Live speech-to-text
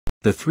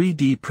The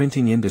 3D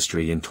printing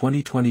industry in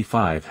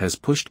 2025 has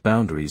pushed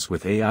boundaries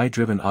with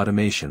AI-driven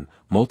automation,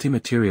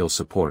 multi-material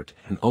support,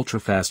 and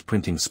ultra-fast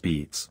printing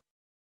speeds.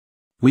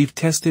 We've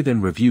tested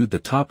and reviewed the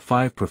top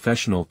 5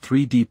 professional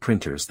 3D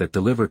printers that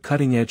deliver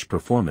cutting-edge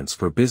performance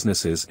for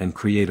businesses and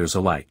creators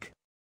alike.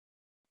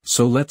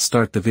 So let's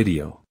start the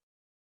video.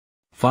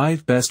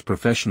 5 Best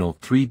Professional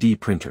 3D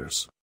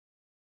Printers.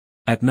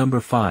 At number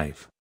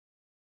 5.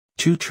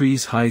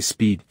 Twotrees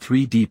High-Speed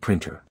 3D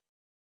Printer.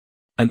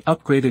 An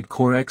upgraded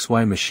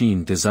CoreXY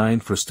machine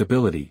designed for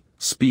stability,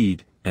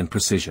 speed, and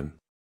precision.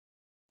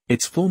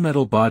 Its full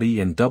metal body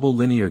and double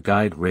linear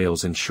guide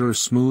rails ensure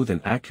smooth and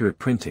accurate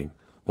printing,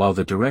 while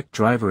the direct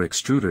driver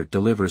extruder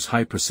delivers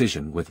high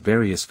precision with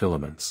various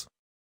filaments.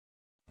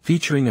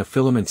 Featuring a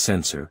filament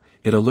sensor,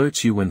 it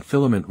alerts you when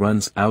filament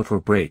runs out or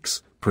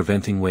breaks,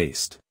 preventing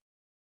waste.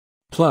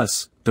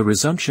 Plus, the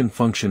resumption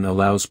function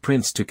allows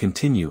prints to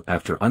continue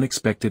after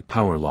unexpected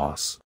power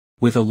loss.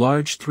 With a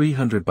large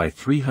 300 by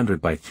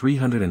 300 by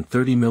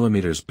 330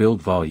 mm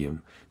build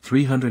volume,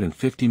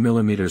 350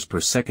 mm per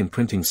second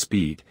printing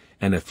speed,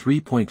 and a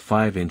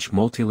 3.5-inch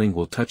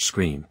multilingual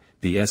touchscreen,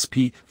 the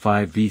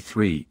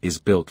SP5V3 is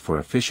built for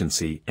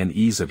efficiency and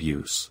ease of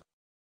use.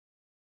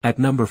 At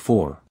number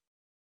 4.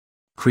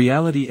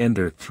 CREALITY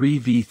Ender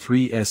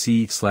 3V3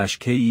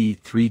 SE/KE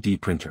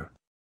 3D Printer.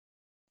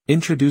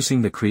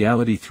 Introducing the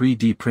CREALITY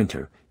 3D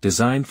Printer,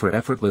 designed for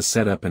effortless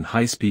setup and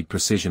high-speed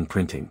precision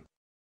printing.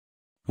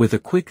 With a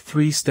quick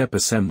 3-step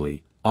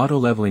assembly,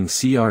 auto-leveling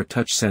CR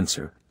touch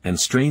sensor, and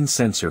strain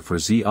sensor for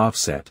Z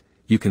offset,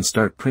 you can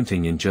start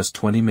printing in just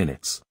 20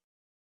 minutes.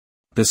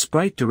 The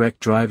Sprite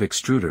Direct Drive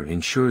Extruder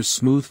ensures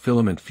smooth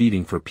filament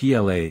feeding for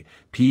PLA,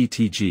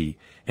 PETG,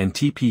 and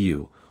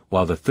TPU,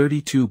 while the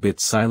 32-bit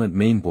silent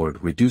mainboard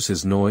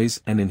reduces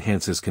noise and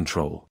enhances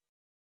control.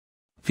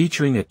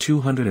 Featuring a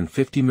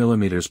 250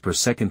 mm per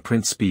second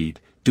print speed,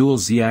 dual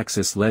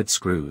Z-axis lead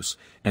screws,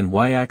 and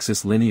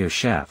Y-axis linear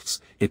shafts,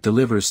 it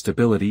delivers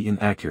stability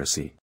and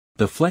accuracy.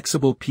 The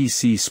flexible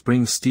PC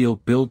spring steel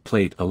build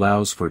plate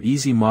allows for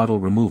easy model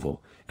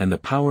removal, and the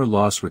power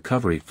loss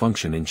recovery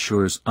function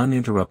ensures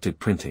uninterrupted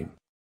printing.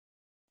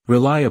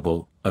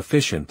 Reliable,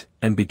 efficient,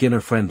 and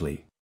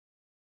beginner-friendly.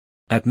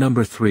 At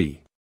number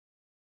 3.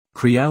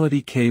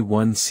 CREALITY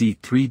K1C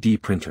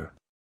 3D Printer.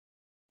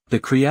 The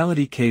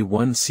CREALITY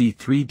K1C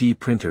 3D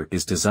printer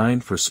is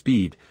designed for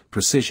speed,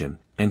 precision,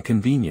 and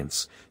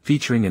convenience,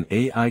 featuring an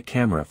AI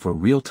camera for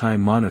real-time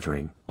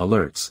monitoring,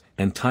 alerts,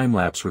 and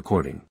time-lapse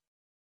recording.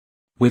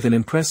 With an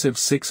impressive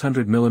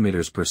 600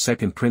 mm per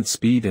second print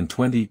speed and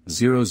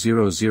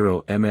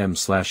 20,000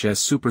 mm/s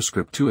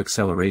superscript 2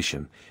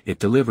 acceleration, it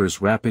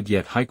delivers rapid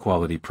yet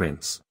high-quality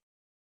prints.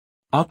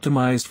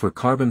 Optimized for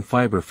carbon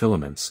fiber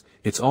filaments,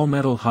 its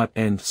all-metal hot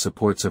end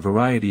supports a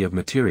variety of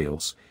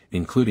materials,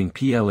 including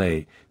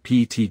PLA,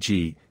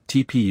 PETG,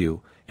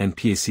 TPU, and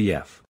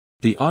PACF.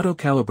 The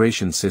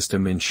auto-calibration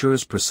system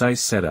ensures precise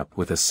setup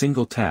with a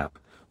single tap,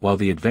 while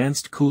the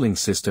advanced cooling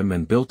system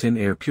and built-in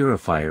air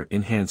purifier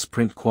enhance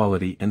print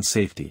quality and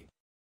safety.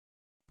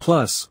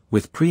 Plus,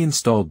 with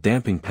pre-installed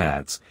damping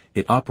pads,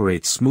 it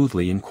operates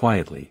smoothly and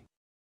quietly.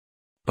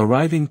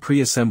 Arriving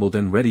pre-assembled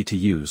and ready to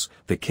use,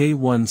 the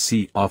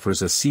K1C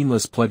offers a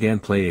seamless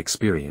plug-and-play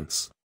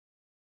experience.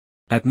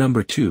 At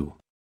number 2.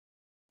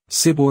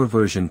 SIBOOR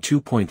version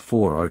 2.4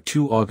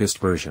 R2 August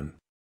version.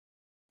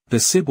 The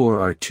SIBOOR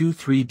R2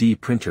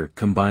 3D printer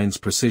combines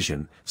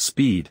precision,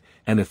 speed,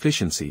 and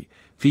efficiency,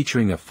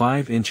 featuring a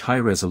 5-inch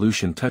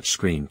high-resolution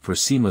touchscreen for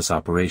seamless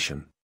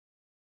operation.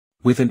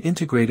 With an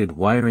integrated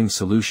wiring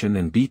solution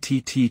and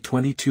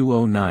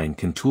BTT2209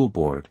 contour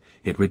board,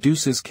 it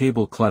reduces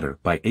cable clutter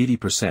by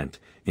 80%,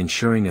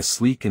 ensuring a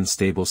sleek and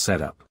stable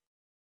setup.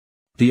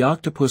 The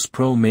Octopus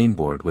Pro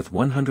mainboard with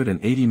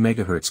 180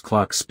 MHz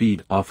clock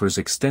speed offers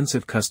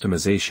extensive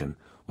customization,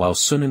 while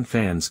Sunon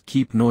fans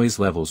keep noise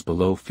levels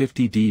below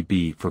 50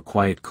 dB for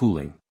quiet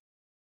cooling.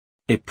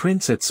 It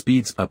prints at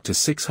speeds up to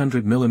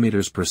 600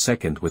 mm per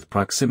second with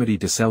proximity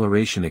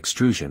deceleration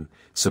extrusion,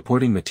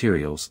 supporting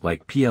materials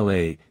like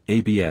PLA,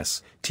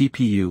 ABS,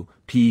 TPU,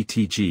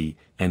 PETG,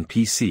 and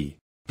PC.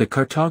 The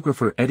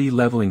Cartographer eddy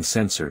leveling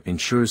sensor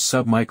ensures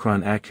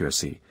sub-micron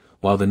accuracy,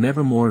 while the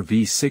Nevermore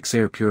V6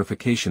 air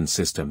purification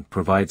system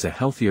provides a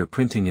healthier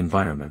printing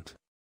environment.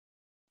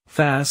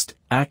 Fast,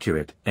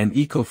 accurate, and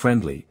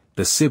eco-friendly,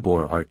 the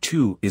SIBOOR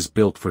R2 is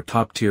built for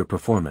top-tier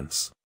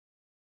performance.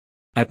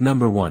 At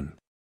number 1.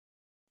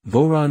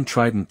 Voron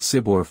Trident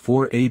SIBOOR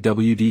 4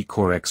 AWD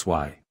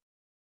CoreXY.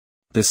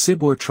 The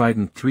SIBOOR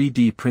Trident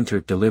 3D printer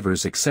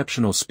delivers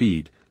exceptional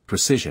speed,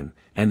 precision,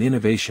 and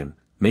innovation,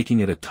 making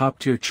it a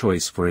top-tier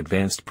choice for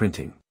advanced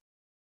printing.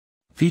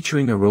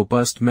 Featuring a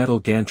robust metal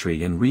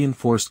gantry and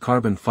reinforced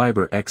carbon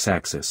fiber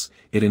X-axis,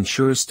 it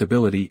ensures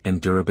stability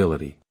and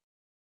durability.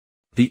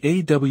 The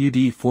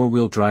AWD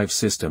 4-wheel drive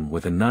system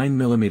with a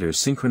 9mm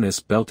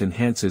synchronous belt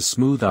enhances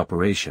smooth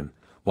operation,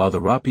 while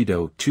the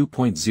Rapido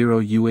 2.0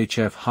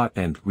 UHF hot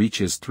end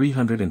reaches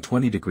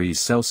 320 degrees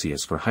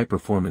Celsius for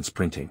high-performance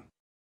printing.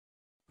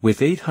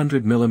 With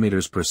 800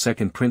 mm per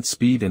second print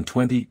speed and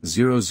 20,000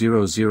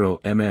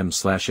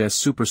 mm/s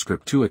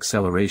superscript 2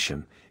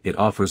 acceleration, it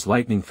offers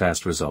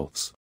lightning-fast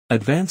results.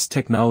 Advanced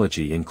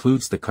technology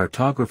includes the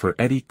cartographer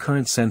eddy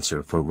current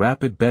sensor for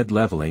rapid bed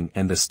leveling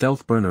and the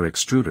stealth burner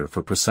extruder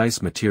for precise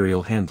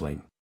material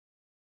handling.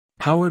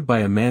 Powered by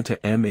a Manta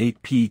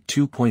M8P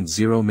 2.0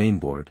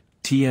 mainboard,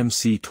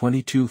 TMC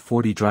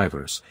 2240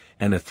 drivers,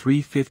 and a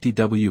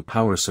 350W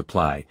power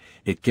supply,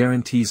 it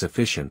guarantees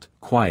efficient,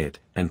 quiet,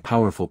 and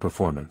powerful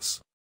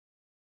performance.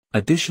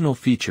 Additional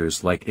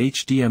features like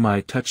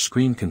HDMI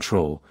touchscreen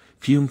control,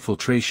 fume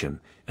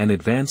filtration, and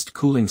advanced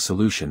cooling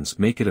solutions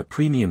make it a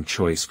premium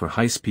choice for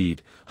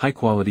high-speed,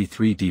 high-quality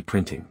 3D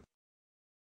printing.